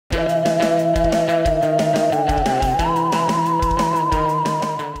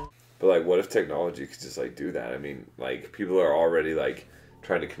technology could just like do that. I mean, like people are already like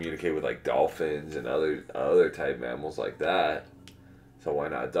trying to communicate with like dolphins and other type mammals like that. So why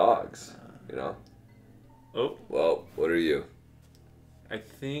not dogs? You know? Oh. Well, what are you? I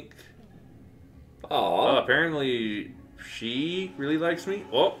think. Oh, apparently she really likes me.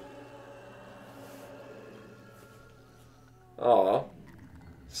 Oh. Oh.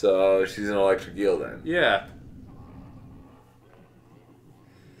 So she's an electric eel then. Yeah.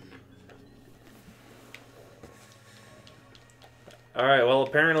 Alright, well,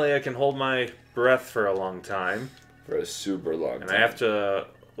 apparently I can hold my breath for a long time. For a super long time. And I have to...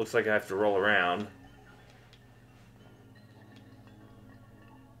 Looks like I have to roll around.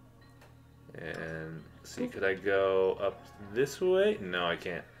 And see, could I go up this way? No, I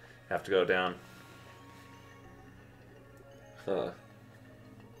can't. I have to go down. Huh.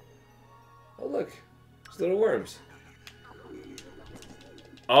 Oh, look. There's little worms.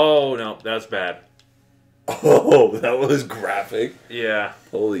 Oh, no, that's bad. Oh, that was graphic. Yeah.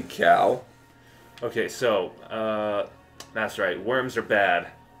 Holy cow. Okay, so, that's right. Worms are bad.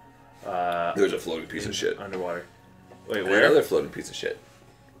 There's a floating piece of shit. Underwater. Wait, And where? another floating piece of shit.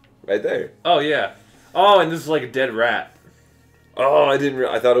 Right there. Oh, yeah. Oh, and this is like a dead rat. Oh, I didn't.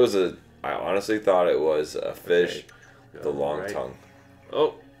 I thought it was a. I honestly thought it was a fish Okay. with a long Right. tongue.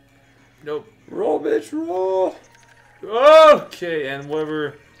 Oh. Nope. Roll, bitch, roll. Okay, and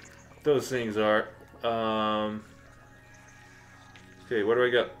whatever those things are. Okay, where do I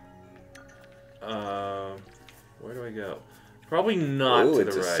go? Where do I go? Probably not Ooh, to the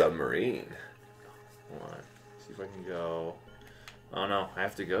it's a right. submarine. Hold on. See if I can go. Oh no, I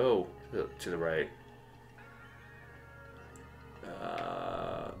have to go to the right.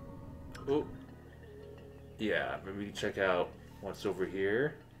 Oh. Yeah, maybe check out what's over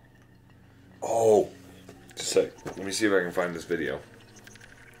here. Oh, just a sec. Let me see if I can find this video.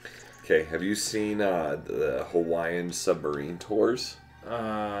 Okay, have you seen the Hawaiian submarine tours?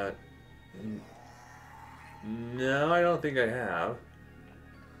 No, I don't think I have.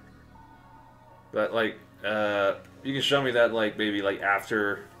 But like, you can show me that like maybe like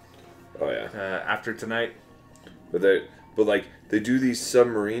after. Oh yeah. After tonight. But like they do these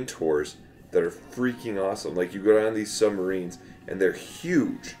submarine tours that are freaking awesome. Like you go down these submarines and they're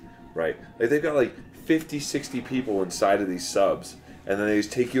huge, right? Like they've got like 50, 60 people inside of these subs, and then they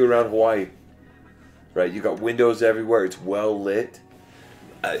just take you around Hawaii. Right? You got windows everywhere. It's well lit.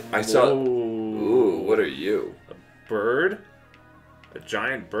 I saw. Ooh, what are you? A bird? A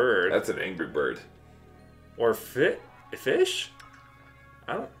giant bird? That's an angry bird. Or a fish?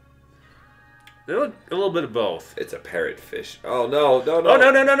 I don't. They look a little bit of both. It's a parrotfish. Oh no, no, no. Oh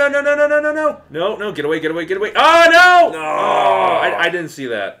no no no no no no no no no no no no! Get away! Get away! Get away! Oh no! No! Oh, I didn't see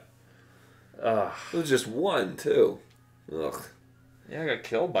that. It was just one too. Ugh. Yeah, I got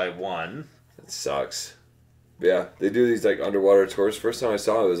killed by one. That sucks. But yeah, they do these like underwater tours. First time I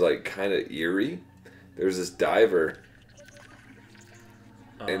saw it was like kind of eerie. There was this diver,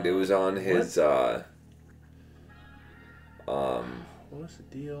 and it was on his. What was the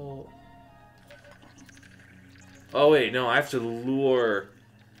deal? Oh wait, no, I have to lure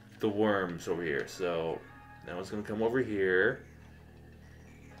the worms over here. So now it's gonna come over here,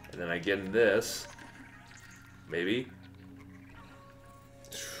 and then I get in this. Maybe.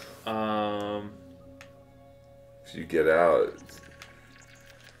 If you get out.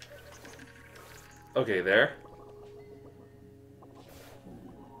 Okay, there.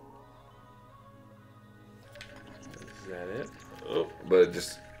 Is that it? Oh. But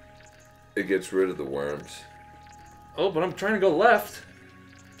it gets rid of the worms. Oh, but I'm trying to go left.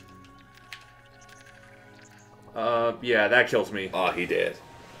 Yeah, that kills me. Oh, he did.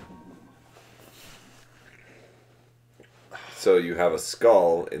 So you have a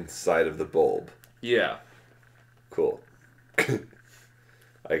skull inside of the bulb. Yeah. Cool.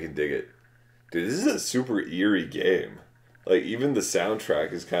 I can dig it. Dude, this is a super eerie game. Like, even the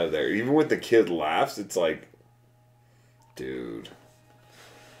soundtrack is kind of there. Even when the kid laughs, it's like... Dude.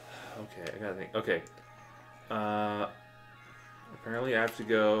 Okay, I gotta think. Okay. Apparently I have to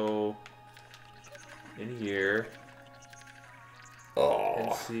go in here and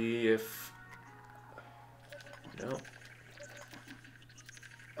Oh. see if... No.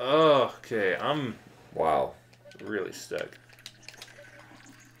 Oh, okay, I'm Wow. really stuck.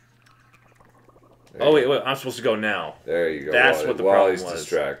 There Oh, you- wait, I'm supposed to go now. There you go. That's while, what the while problem he's was.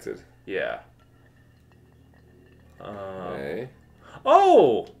 distracted. Yeah. Okay.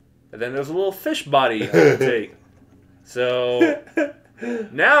 Oh! And then there's a little fish body I can take. So,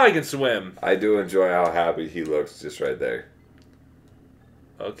 now I can swim. I do enjoy how happy he looks just right there.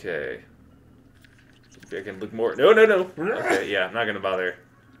 Okay. Maybe I can look more. No, no, no. Okay, yeah, I'm not going to bother.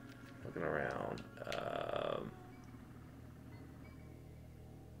 Looking around.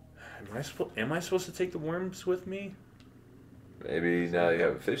 Am I supposed to take the worms with me? Maybe now you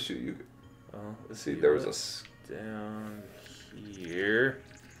have a fish shoot. You let's see. There was down here.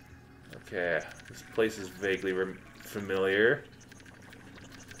 Okay, this place is vaguely familiar.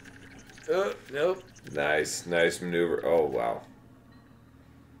 Nope. Nice maneuver. Oh wow.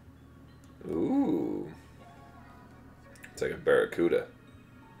 Ooh. It's like a barracuda.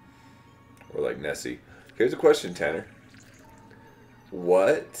 Or like Nessie. Here's a question, Tanner.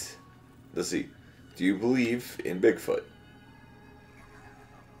 Let's see. Do you believe in Bigfoot?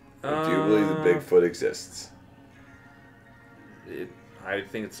 Or do you believe that Bigfoot exists? I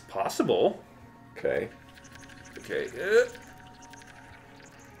think it's possible. Okay. Okay.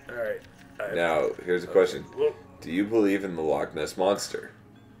 Alright. Now, here's a question. Do you believe in the Loch Ness Monster?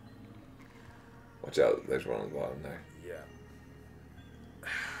 Watch out. There's one on the bottom there. Yeah.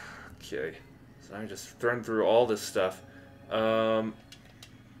 Okay. So I'm just throwing through all this stuff. Oh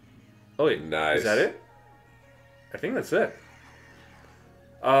wait. Nice. Is that it? I think that's it.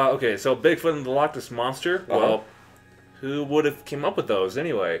 Okay, so Bigfoot and the Loch Ness Monster. Well, who would have came up with those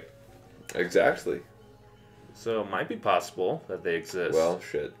anyway? Exactly. So it might be possible that they exist. Well,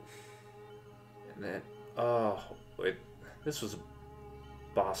 shit. And then, oh wait, this was a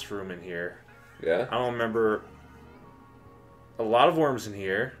boss room in here. Yeah? I don't remember a lot of worms in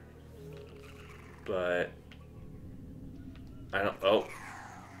here, but I don't.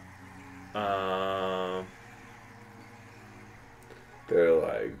 Oh. They're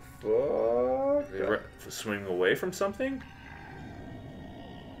like, fuck. They were swimming away from something?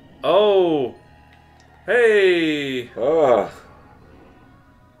 Oh! Hey! Ah.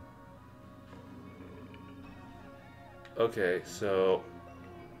 Okay, so...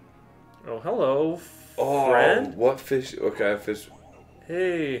 Oh, hello, Oh, friend. what fish? Okay, fish.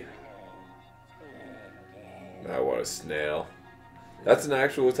 Hey. I want a snail. That's an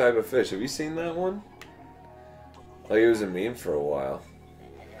actual type of fish. Have you seen that one? Like, it was a meme for a while.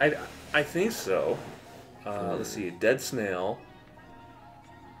 I think so. Let's see, a dead snail.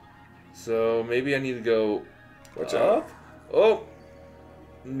 So maybe I need to go Watch up. out. Oh!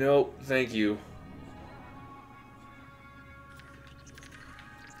 Nope, thank you.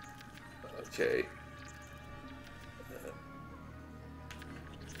 Okay.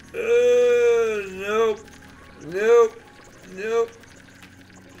 Nope. Nope. Nope.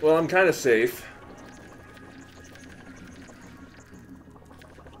 Well, I'm kind of safe.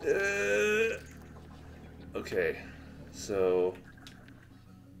 Okay. So...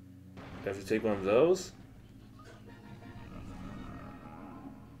 I have to take one of those?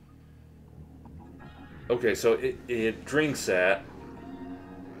 Okay, so it drinks that.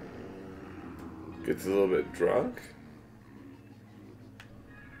 Gets a little bit drunk.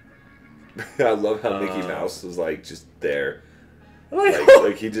 I love how Mickey Mouse was like just there.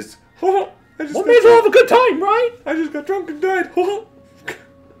 Like he just. Well, may as well have a good time, right? I just got drunk and died.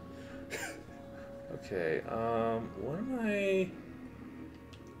 Okay, what am I...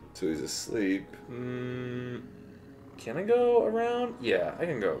 So he's asleep. Can I go around? Yeah, I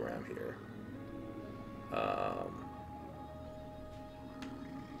can go around here.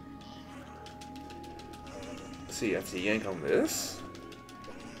 Let's see, I have to yank on this.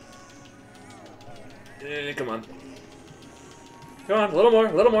 Come on. Come on, a little more,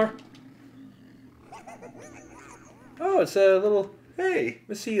 a little more. Oh, it's a little... Hey,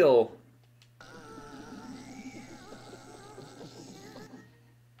 Miss Eel.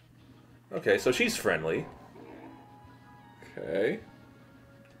 Okay, so she's friendly. Okay.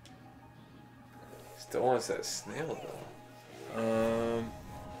 Still wants that snail though.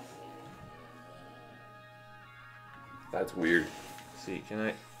 That's weird. Let's see, can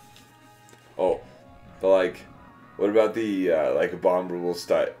I... Oh, but like, what about the like abominable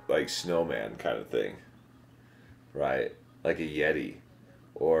like snowman kind of thing? Right, like a yeti,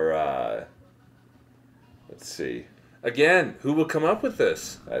 or let's see. Again, who will come up with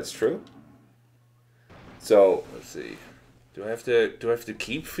this? That's true. So Let's see. Do I have to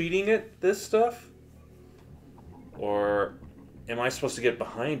keep feeding it this stuff? Or am I supposed to get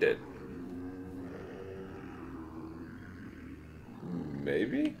behind it?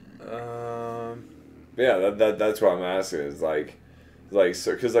 maybe. Yeah, that's what I'm asking. Is like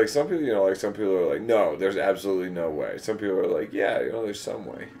so because like some people, like some people are like, no, there's absolutely no way. Some people are like, yeah, there's some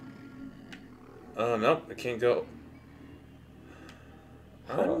way. Nope, I can't go.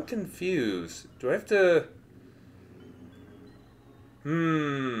 Huh. I'm confused. Do I have to...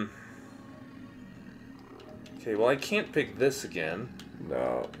 Okay, well I can't pick this again.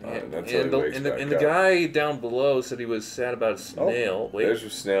 No, And, that's and, the guy down below said he was sad about a snail. Wait. There's your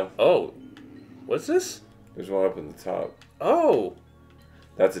snail. Oh. What's this? There's one up in the top. Oh.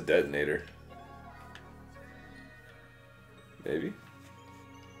 That's a detonator. Maybe?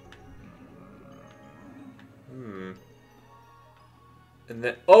 And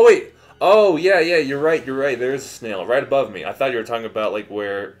then... Oh, wait. Oh, yeah, you're right. There's a snail right above me. I thought you were talking about, like,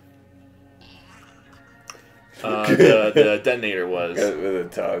 where... the detonator was. With a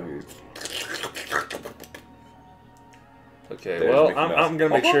tongue. Okay, There's well, Mickey I'm Mouse.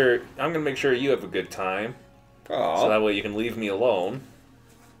 gonna make sure you have a good time, Aww. so that way you can leave me alone.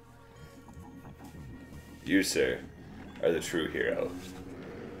 You, sir, are the true hero.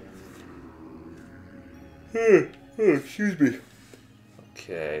 Excuse me.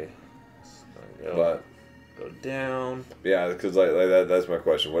 Okay. So But go down. yeah, because like that's my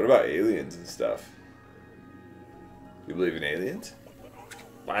question. What about aliens and stuff? You believe in aliens?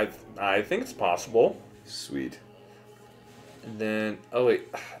 I think it's possible. Sweet. And then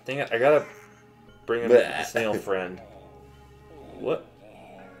wait, dang it, I gotta bring in the snail friend. What?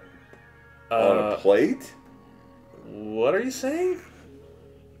 On a plate? What are you saying?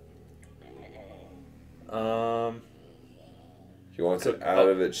 He wants it out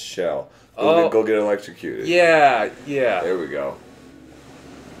of its shell. Oh. Go get electrocuted. Yeah. There we go.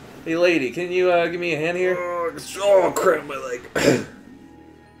 Hey, lady, can you give me a hand here? Oh, crap, my leg.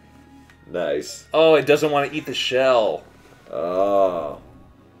 Nice. Oh, it doesn't want to eat the shell. Oh.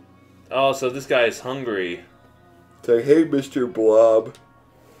 Oh, so this guy is hungry. It's like, hey, Mr. Blob.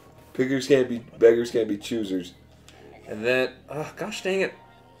 Beggars can't be choosers. And then, oh, gosh dang it.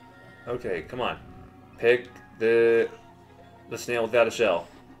 Okay, come on. Pick the snail without a shell.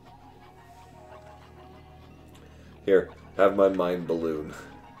 Here, have my mind balloon.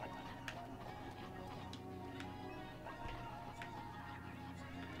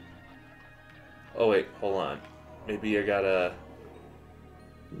 Oh, wait, hold on. Maybe I gotta...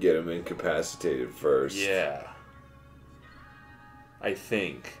 Get him incapacitated first. Yeah. I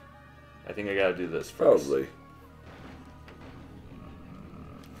think I gotta do this first. Probably.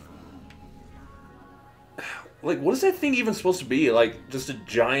 Like, what is that thing even supposed to be? Like, just a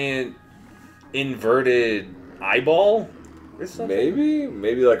giant inverted eyeball or something?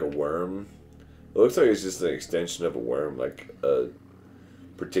 Maybe like a worm. It looks like it's just an extension of a worm, like a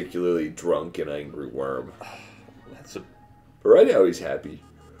particularly drunk and angry worm. That's a... But right now he's happy.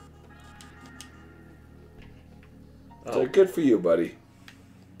 Oh. So good for you, buddy.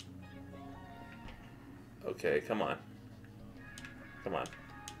 Okay, come on. Come on.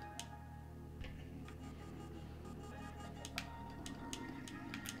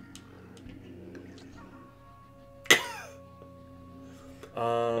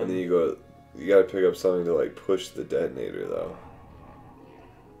 And then you gotta pick up something to like push the detonator though.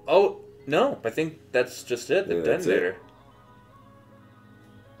 Oh, no, I think that's just it, the detonator.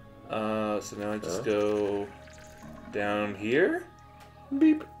 So now I just go down here.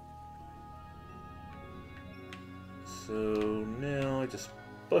 Beep. So now I just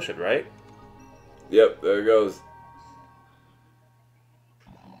push it, right? Yep, there it goes.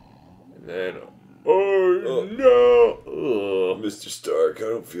 And then, oh no! Ugh. Mr. Stark, I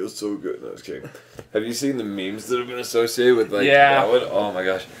don't feel so good. No, I was kidding. Have you seen the memes that have been associated with like Yeah. that one? Oh my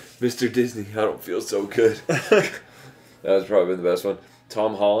gosh. Mr. Disney, I don't feel so good. That was probably the best one.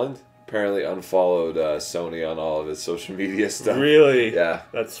 Tom Holland apparently unfollowed Sony on all of his social media stuff. Really? Yeah.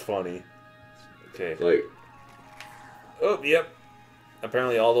 That's funny. Okay. Like, Oh, yep.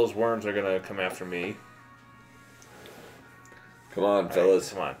 Apparently all those worms are gonna come after me. come on, All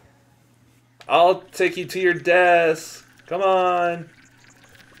fellas. right, come on. I'll take you to your desk. Come on.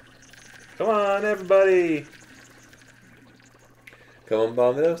 Come on, everybody. Come on,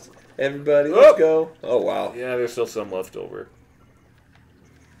 Bombos. Everybody, let's go. Oh, wow. Yeah, there's still some left over.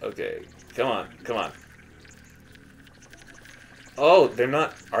 Okay. Come on. Come on. Oh, they're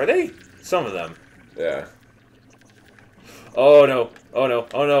not... Are they? Some of them. Yeah. Oh, no. Oh, no.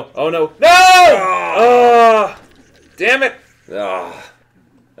 Oh, no. Oh, no. No! Oh! Damn it! Ah,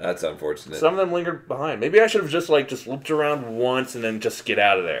 that's unfortunate. Some of them lingered behind. Maybe I should have just looped around once and then just get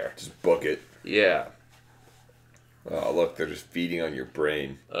out of there. Just book it. Yeah. Oh, look, they're just feeding on your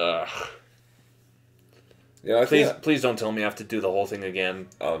brain. Ugh. Yeah, Please don't tell me I have to do the whole thing again.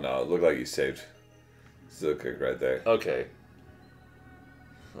 Oh no, it looked like you saved. Still kick right there. Okay.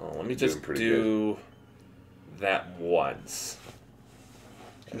 So let me just do that once.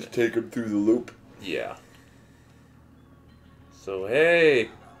 Just take him through the loop. Yeah. So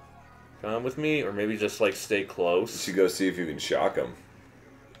hey, come with me, or maybe just stay You close. should go see if you can shock him.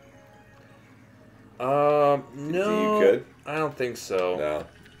 No. Do you could? I don't think so. No.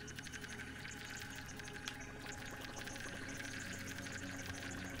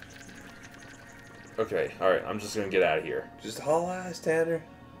 Okay, alright, I'm just gonna get out of here. Just haul ass, Tanner.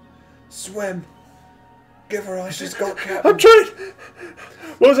 Swim. Give her all she's got, Captain. I'm trying!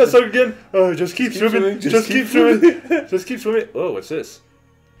 What was that song again? Oh, just keep swimming. Just keep keep swimming. Just keep swimming. Oh, what's this?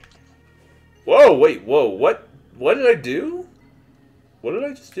 Whoa, wait, whoa, what? What did I do? What did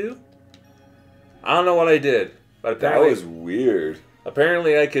I just do? I don't know what I did. But That apparently, was weird.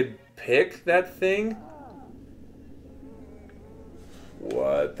 apparently I could pick that thing.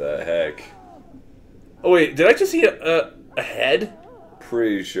 What the heck? Oh wait, did I just see a head?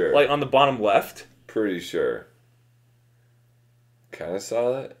 Pretty sure. Like on the bottom left? Pretty sure. Kind of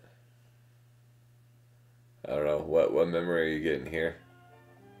saw that. I don't know. What memory are you getting here?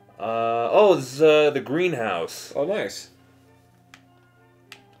 Oh, it's the greenhouse. Oh, nice.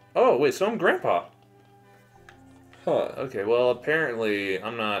 Oh, wait, so I'm Grandpa. Huh. Okay, well, apparently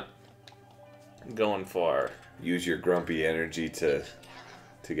I'm not going far. Use your grumpy energy to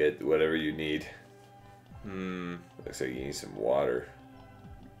get whatever you need. Looks like you need some water.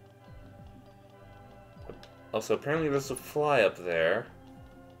 Also, apparently there's a fly up there.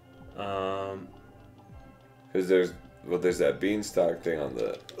 Cause there's that beanstalk thing on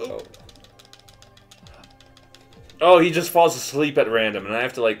the. Oh. Oh, he just falls asleep at random, and I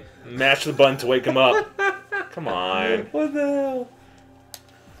have to, like, mash the button to wake him up. Come on. What the hell?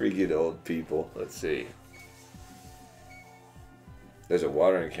 Freaking old people. Let's see. There's a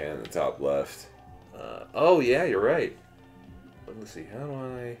watering can in the top left. Oh, yeah, you're right. Let me see. How do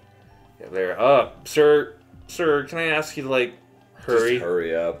I... Yeah, there. Sir, can I ask you to, like, hurry? Just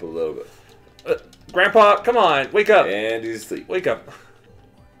hurry up a little bit. Grandpa, come on, wake up. And he's asleep. Wake up.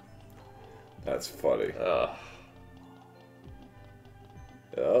 That's funny.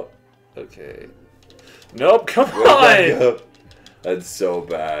 Oh, okay. Nope, come on. That's so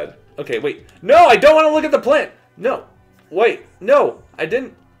bad. Okay, wait. No, I don't want to look at the plant. No. Wait, no, I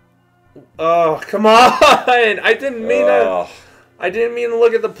didn't. Oh, come on. I didn't mean to. I didn't mean to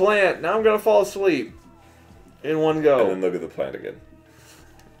look at the plant. Now I'm going to fall asleep. In one go. And then look at the plant again.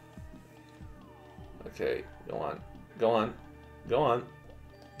 Okay, go on. Go on. Go on.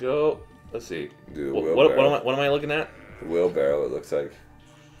 Go. Let's see. Do a What am I looking at? The wheelbarrow, it looks like.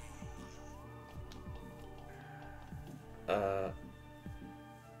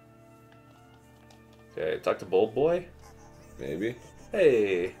 Okay, talk to Bulbware. Maybe.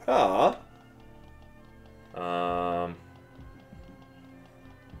 Hey. Ah.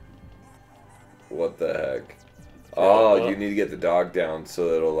 What the heck? Oh, well, you need to get the dog down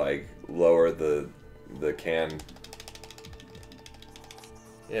so it'll like lower the can.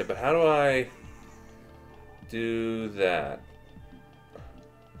 Yeah, but how do I do that?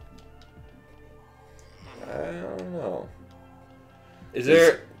 I don't know. Is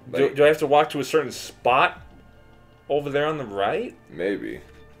there... Like, do I have to walk to a certain spot over there on the right? maybe.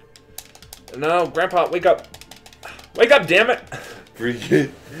 No, Grandpa, wake up. Wake up, damn it. Forget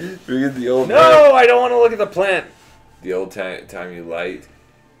the old. No, I don't want to look at the plant. The old timey light.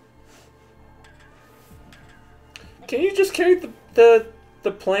 Can you just carry the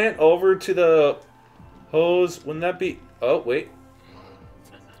plant over to the hose? Wouldn't that be... Oh, wait.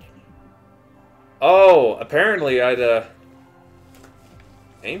 Oh, apparently I'd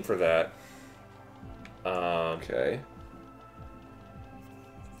aim for that. Okay.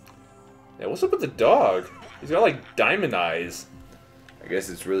 Yeah, what's up with the dog? He's got like diamond eyes. I guess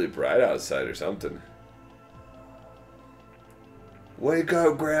it's really bright outside or something. Wake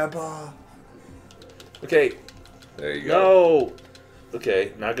up, Grandpa. Okay. There you go. No.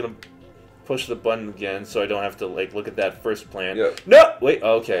 Okay, not gonna push the button again, so I don't have to like look at that first plant. Yep. No. Wait.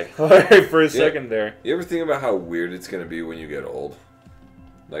 Okay. All right. For a second there. You ever think about how weird it's gonna be when you get old?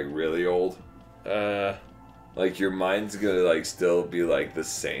 Like really old? Like your mind's gonna like still be like the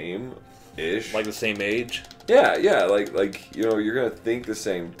same-ish. Like the same age. Yeah, like you know, you're gonna think the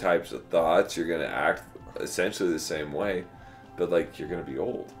same types of thoughts. You're gonna act essentially the same way, but like you're gonna be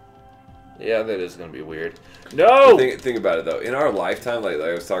old. Yeah, that is gonna be weird. No. Think about it though. In our lifetime, like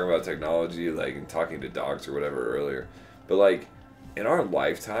I was talking about technology, like and talking to dogs or whatever earlier, but like in our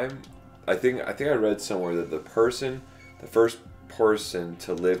lifetime, I think I read somewhere that the first person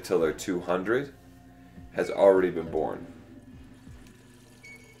to live till they're 200 has already been born.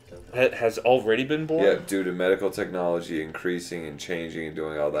 Has already been born? Yeah, due to medical technology increasing and changing and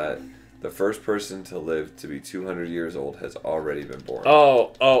doing all that, the first person to live to be 200 years old has already been born.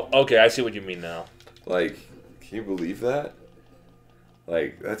 Oh, okay, I see what you mean now. Like, can you believe that?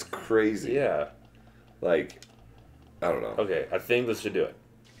 Like, that's crazy. Yeah. Like, I don't know. Okay, I think this should do it.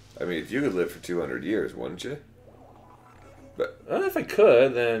 I mean, if you could live for 200 years, wouldn't you? But if I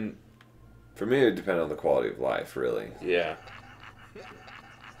could, then for me, it would depend on the quality of life, really. yeah.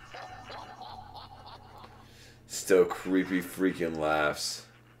 Still creepy freaking laughs.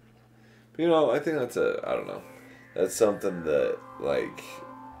 But, you know, I think I don't know. That's something that, like,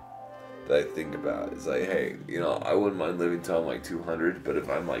 that I think about. Is like, hey, you know, I wouldn't mind living till I'm like 200, but if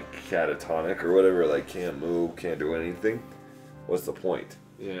I'm like catatonic or whatever, like can't move, can't do anything, what's the point?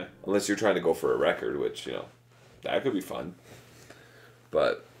 Yeah. Unless you're trying to go for a record, which, you know, that could be fun.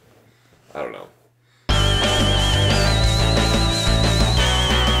 But, I don't know.